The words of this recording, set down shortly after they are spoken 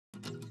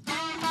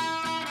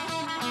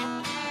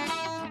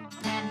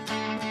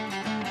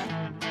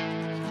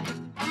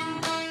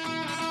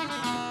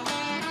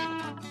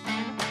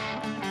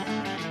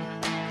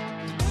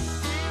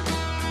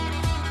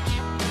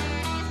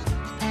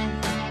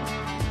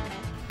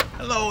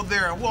Hello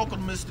there and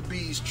welcome to Mr.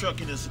 B's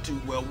Trucking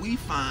Institute, where we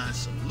find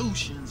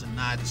solutions and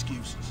not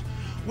excuses.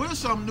 Well,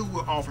 something new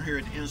we're offering here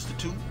at the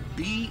Institute,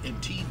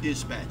 B&T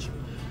Dispatching.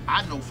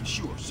 I know for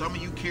sure some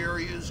of you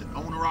carriers and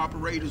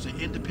owner-operators and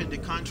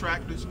independent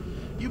contractors,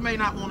 you may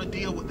not want to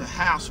deal with the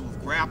hassle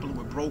of grappling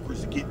with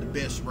brokers to get the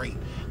best rate,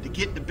 to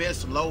get the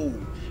best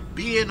load,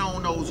 being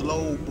on those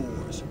load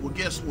boards. Well,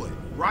 guess what?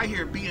 Right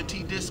here at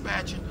B&T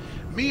Dispatching,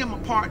 me and my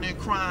partner in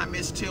crime,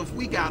 Miss Tiff,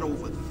 we got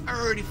over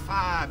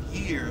 35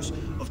 years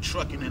of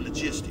trucking and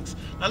logistics.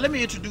 Now let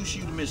me introduce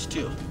you to Miss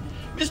Tiff.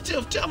 Miss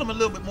Tiff, tell them a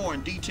little bit more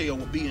in detail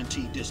what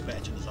B&T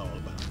Dispatching is all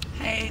about.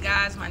 Hey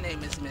guys, my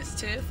name is Miss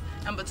Tiff,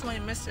 and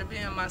between Mr. B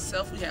and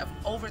myself, we have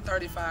over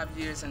 35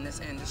 years in this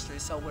industry,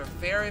 so we're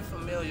very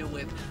familiar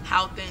with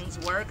how things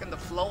work and the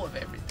flow of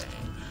everything.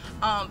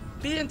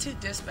 B&T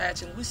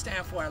Dispatching, we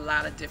stand for a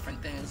lot of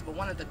different things, but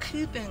one of the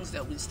key things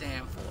that we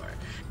stand for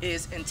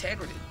is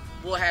integrity.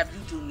 We'll have you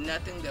do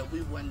nothing that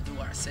we wouldn't do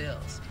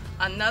ourselves.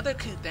 Another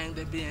key thing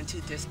that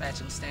B&T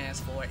Dispatching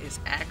stands for is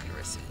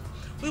accuracy.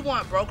 We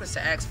want brokers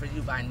to ask for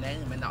you by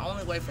name, and the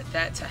only way for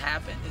that to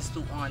happen is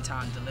through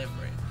on-time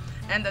delivery.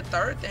 And the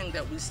third thing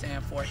that we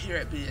stand for here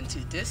at B&T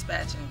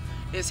Dispatching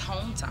is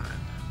home time.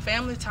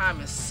 Family time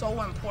is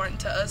so important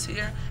to us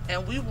here,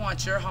 and we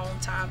want your home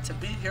time to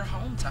be your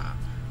home time.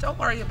 Don't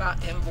worry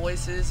about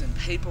invoices and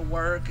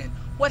paperwork and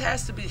what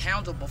has to be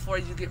handled before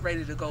you get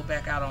ready to go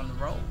back out on the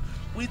road.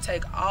 We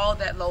take all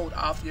that load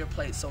off your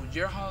plate so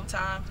your home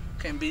time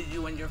can be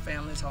you and your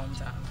family's home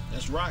time.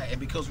 That's right, and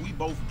because we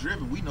both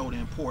driven, we know the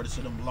importance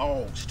of them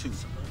logs too.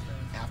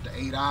 After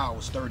 8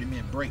 hours,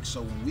 30-minute break.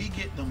 So when we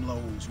get them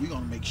loads, we're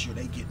gonna make sure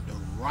they get the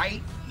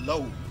right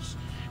loads.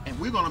 And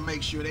we're gonna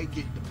make sure they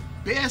get the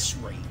best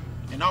rate.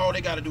 And all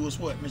they gotta do is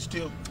what, Miss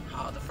Till?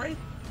 Haul the freight.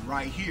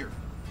 Right here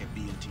at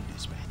B&T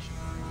Dispatch.